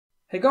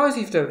Hey guys,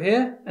 EthDo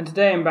here, and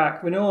today I'm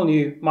back with an all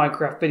new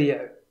Minecraft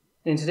video.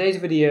 In today's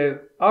video,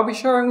 I'll be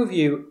sharing with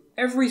you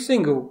every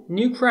single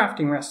new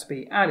crafting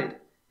recipe added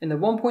in the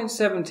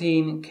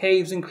 1.17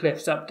 Caves and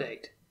Cliffs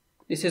update.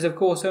 This is of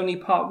course only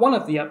part 1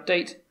 of the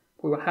update.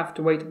 We will have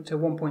to wait until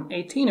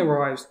 1.18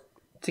 arrives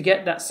to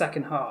get that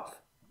second half.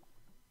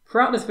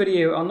 Throughout this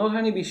video, I'll not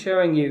only be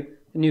showing you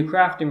the new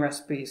crafting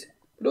recipes,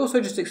 but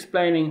also just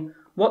explaining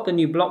what the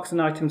new blocks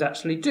and items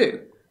actually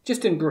do,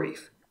 just in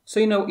brief, so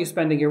you know what you're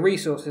spending your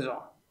resources on.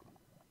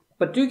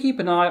 But do keep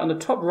an eye on the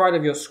top right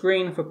of your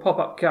screen for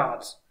pop-up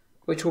cards,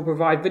 which will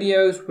provide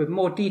videos with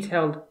more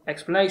detailed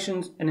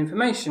explanations and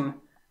information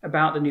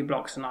about the new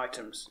blocks and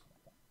items.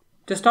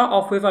 To start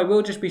off with, I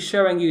will just be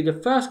showing you the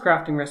first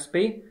crafting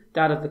recipe,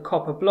 that of the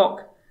copper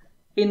block,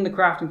 in the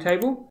crafting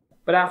table,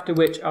 but after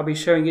which I'll be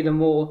showing you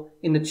them all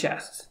in the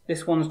chests.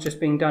 This one's just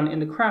being done in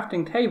the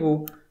crafting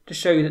table to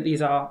show you that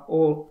these are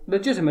all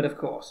legitimate, of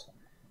course.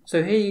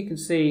 So here you can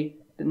see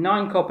that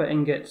 9 copper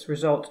ingots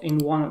result in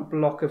 1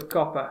 block of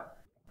copper.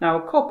 Now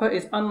copper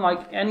is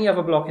unlike any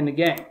other block in the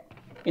game,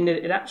 in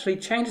that it actually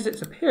changes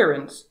its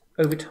appearance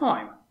over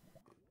time,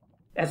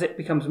 as it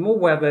becomes more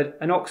weathered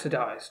and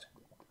oxidized.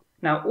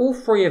 Now all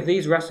 3 of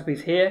these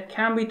recipes here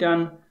can be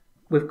done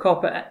with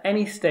copper at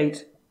any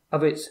state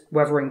of its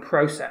weathering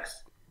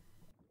process.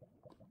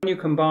 When you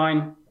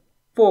combine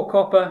 4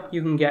 copper,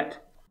 you can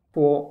get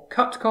 4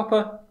 cut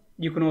copper.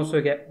 You can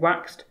also get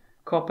waxed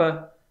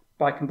copper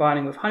by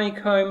combining with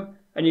honeycomb,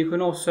 and you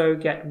can also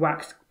get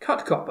waxed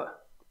cut copper.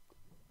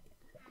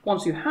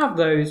 Once you have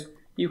those,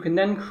 you can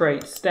then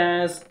create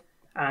stairs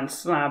and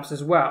slabs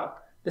as well.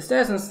 The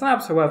stairs and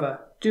slabs,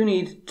 however, do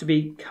need to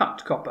be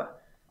cut copper,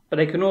 but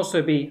they can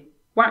also be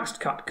waxed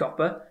cut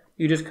copper.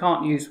 You just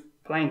can't use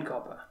plain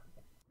copper.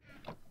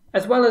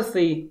 As well as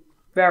the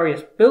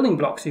various building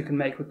blocks you can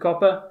make with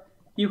copper,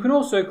 you can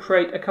also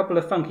create a couple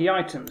of funky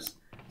items,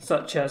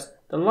 such as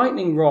the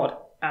lightning rod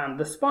and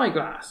the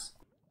spyglass.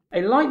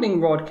 A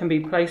lightning rod can be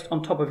placed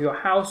on top of your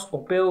house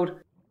or build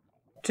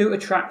to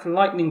attract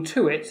lightning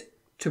to it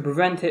to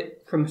prevent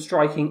it from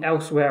striking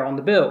elsewhere on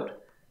the build.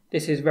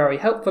 This is very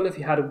helpful if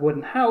you had a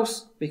wooden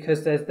house,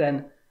 because there's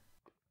then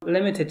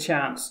limited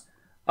chance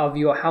of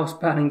your house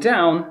burning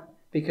down,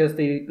 because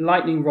the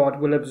lightning rod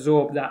will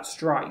absorb that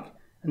strike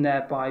and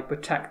thereby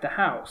protect the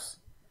house.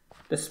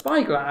 The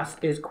spyglass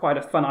is quite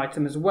a fun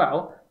item as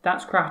well.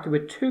 That's crafted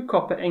with 2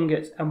 copper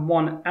ingots and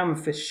 1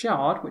 amethyst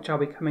shard, which I'll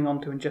be coming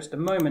on to in just a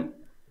moment.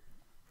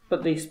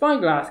 But the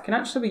spyglass can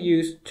actually be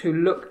used to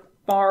look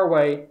far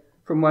away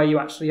from where you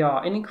actually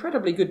are, in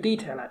incredibly good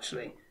detail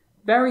actually.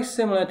 Very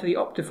similar to the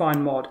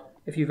Optifine mod,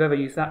 if you've ever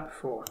used that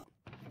before.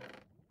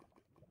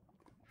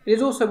 It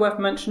is also worth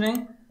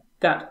mentioning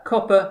that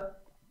copper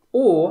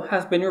ore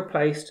has been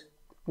replaced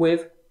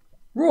with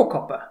raw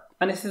copper,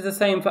 and this is the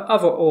same for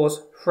other ores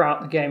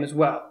throughout the game as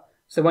well.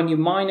 So when you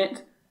mine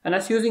it, and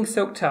that's using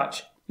Silk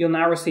Touch, you'll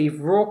now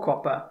receive raw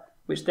copper,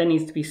 which then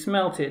needs to be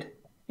smelted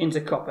into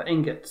copper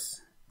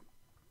ingots.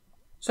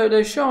 So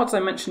those shards I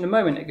mentioned a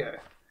moment ago,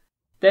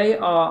 they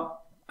are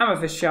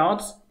amethyst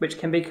shards, which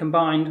can be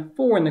combined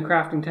 4 in the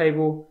crafting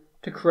table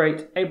to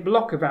create a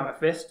block of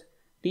amethyst.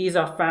 These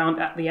are found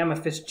at the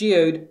amethyst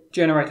geode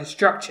generator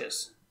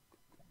structures.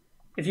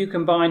 If you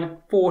combine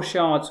 4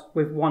 shards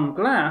with 1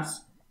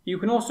 glass, you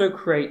can also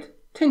create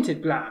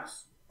tinted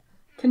glass.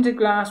 Tinted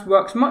glass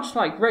works much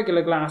like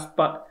regular glass,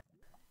 but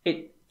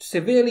it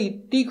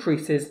severely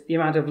decreases the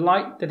amount of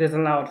light that is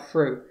allowed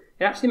through.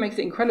 It actually makes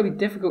it incredibly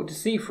difficult to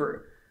see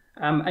through.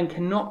 And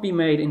cannot be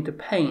made into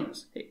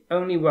panes. It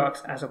only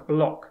works as a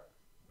block.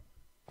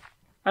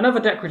 Another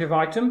decorative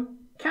item,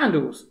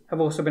 candles,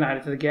 have also been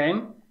added to the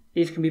game.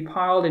 These can be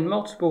piled in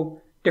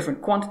multiple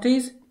different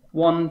quantities,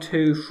 1,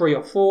 2, 3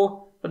 or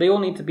 4, but they all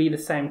need to be the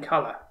same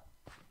colour.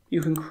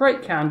 You can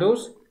create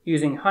candles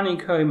using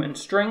honeycomb and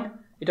string.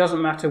 It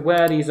doesn't matter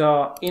where these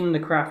are in the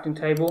crafting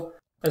table,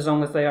 as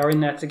long as they are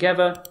in there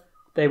together,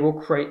 they will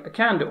create a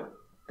candle.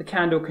 The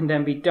candle can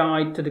then be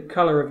dyed to the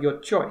colour of your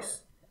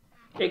choice.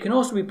 It can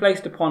also be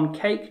placed upon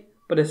cake,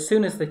 but as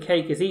soon as the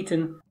cake is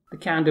eaten, the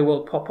candle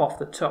will pop off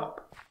the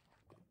top.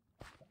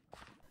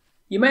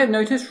 You may have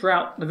noticed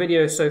throughout the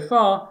video so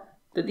far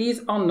that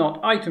these are not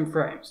item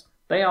frames.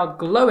 They are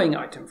glowing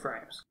item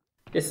frames.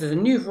 This is a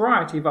new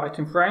variety of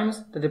item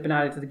frames that have been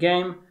added to the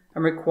game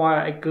and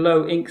require a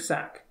glow ink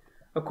sac.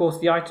 Of course,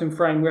 the item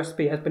frame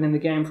recipe has been in the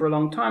game for a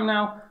long time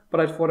now, but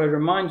I thought I'd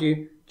remind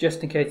you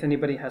just in case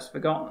anybody has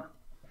forgotten.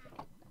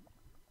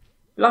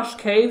 Lush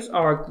caves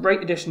are a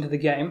great addition to the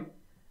game.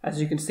 As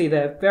you can see,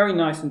 they're very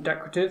nice and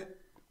decorative,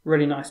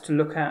 really nice to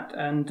look at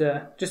and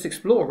just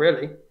explore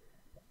really.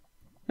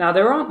 Now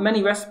there aren't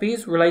many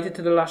recipes related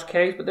to the Lush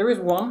caves, but there is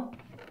one.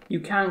 You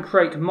can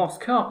create moss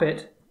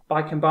carpet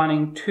by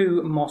combining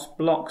 2 moss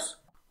blocks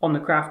on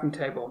the crafting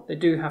table. They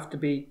do have to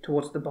be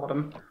towards the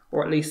bottom,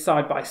 or at least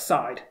side by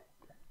side,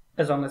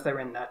 as long as they're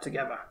in there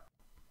together.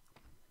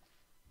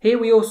 Here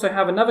we also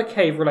have another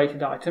cave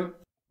related item.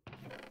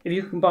 If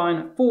you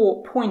combine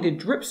 4 pointed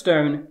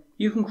dripstone,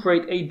 you can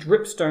create a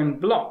dripstone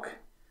block.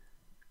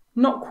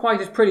 Not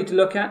quite as pretty to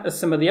look at as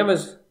some of the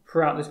others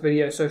throughout this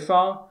video so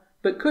far,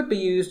 but could be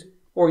used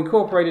or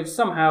incorporated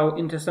somehow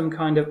into some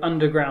kind of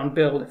underground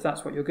build if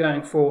that's what you're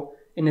going for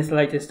in this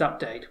latest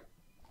update.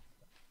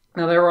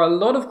 Now there are a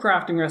lot of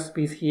crafting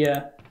recipes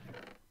here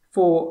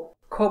for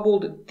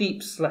cobbled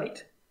deep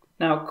slate.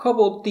 Now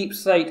cobbled deep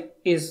slate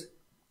is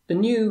the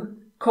new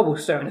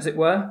cobblestone, as it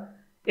were.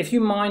 If you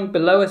mine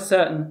below a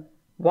certain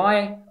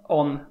Y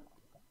on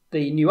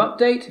the new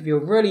update, if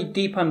you're really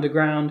deep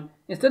underground,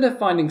 instead of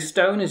finding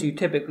stone as you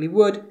typically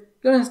would,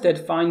 you'll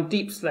instead find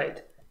deep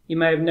slate. You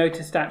may have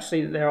noticed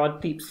actually that there are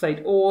deep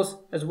slate ores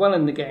as well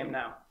in the game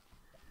now.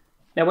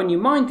 Now when you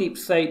mine deep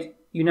slate,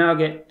 you now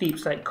get deep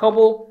slate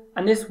cobble,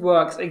 and this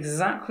works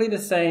exactly the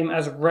same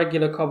as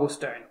regular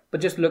cobblestone,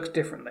 but just looks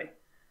differently.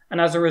 And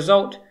as a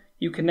result,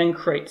 you can then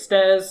create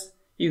stairs,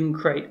 you can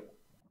create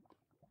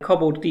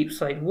cobbled deep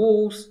slate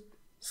walls,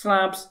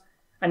 slabs,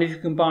 and if you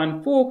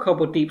combine 4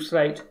 cobbled deep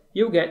slate,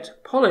 you'll get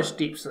polished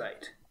deep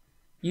slate.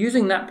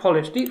 Using that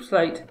polished deep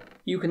slate,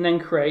 you can then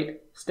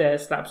create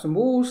stairs, slabs and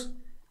walls,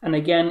 and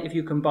again if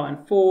you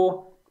combine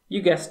 4,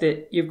 you guessed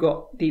it, you've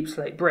got deep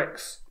slate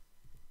bricks.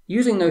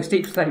 Using those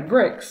deep slate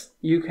bricks,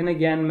 you can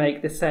again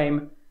make the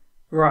same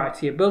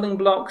variety of building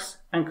blocks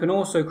and can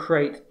also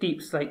create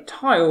deep slate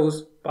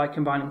tiles by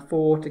combining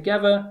 4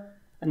 together,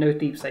 and those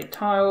deep slate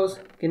tiles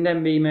can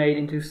then be made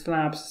into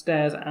slabs,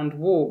 stairs and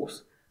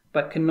walls,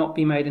 but cannot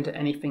be made into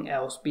anything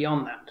else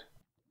beyond that.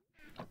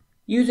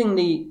 Using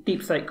the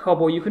deep slate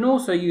cobble, you can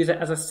also use it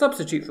as a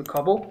substitute for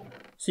cobble,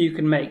 so you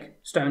can make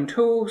stone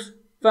tools,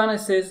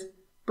 furnaces,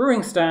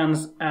 brewing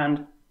stands,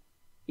 and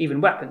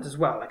even weapons as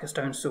well, like a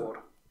stone sword.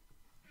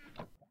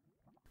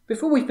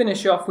 Before we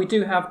finish off, we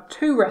do have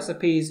 2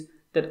 recipes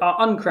that are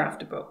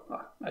uncraftable.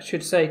 I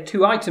should say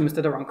 2 items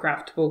that are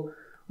uncraftable,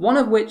 one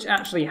of which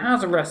actually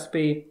has a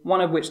recipe,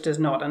 one of which does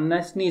not, and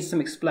this needs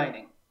some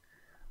explaining.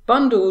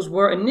 Bundles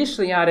were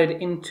initially added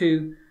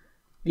into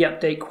the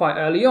update quite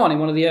early on in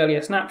one of the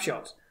earlier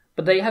snapshots,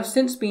 but they have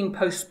since been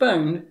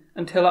postponed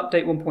until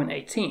update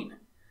 1.18.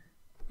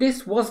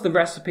 This was the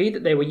recipe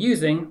that they were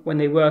using when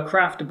they were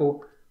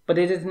craftable, but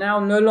it is now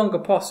no longer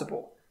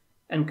possible,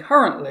 and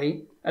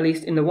currently, at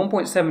least in the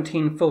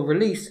 1.17 full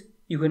release,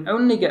 you can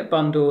only get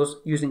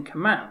bundles using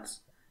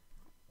commands.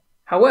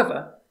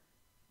 However,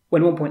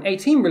 when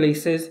 1.18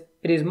 releases,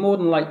 it is more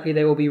than likely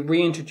they will be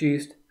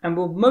reintroduced and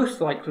will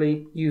most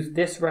likely use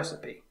this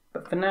recipe,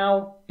 but for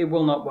now it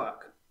will not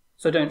work,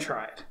 so don't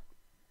try it.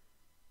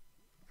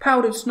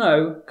 Powdered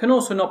snow can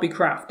also not be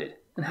crafted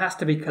and has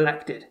to be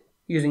collected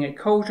using a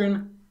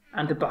cauldron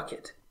and a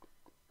bucket.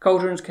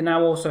 Cauldrons can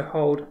now also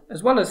hold,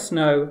 as well as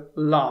snow,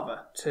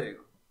 lava too.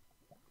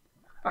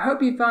 I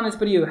hope you found this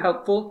video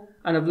helpful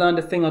and have learned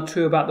a thing or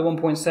two about the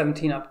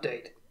 1.17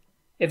 update.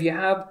 If you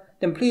have,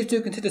 then please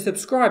do consider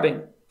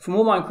subscribing for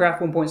more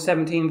Minecraft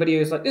 1.17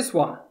 videos like this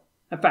one,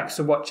 and thanks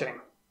for watching.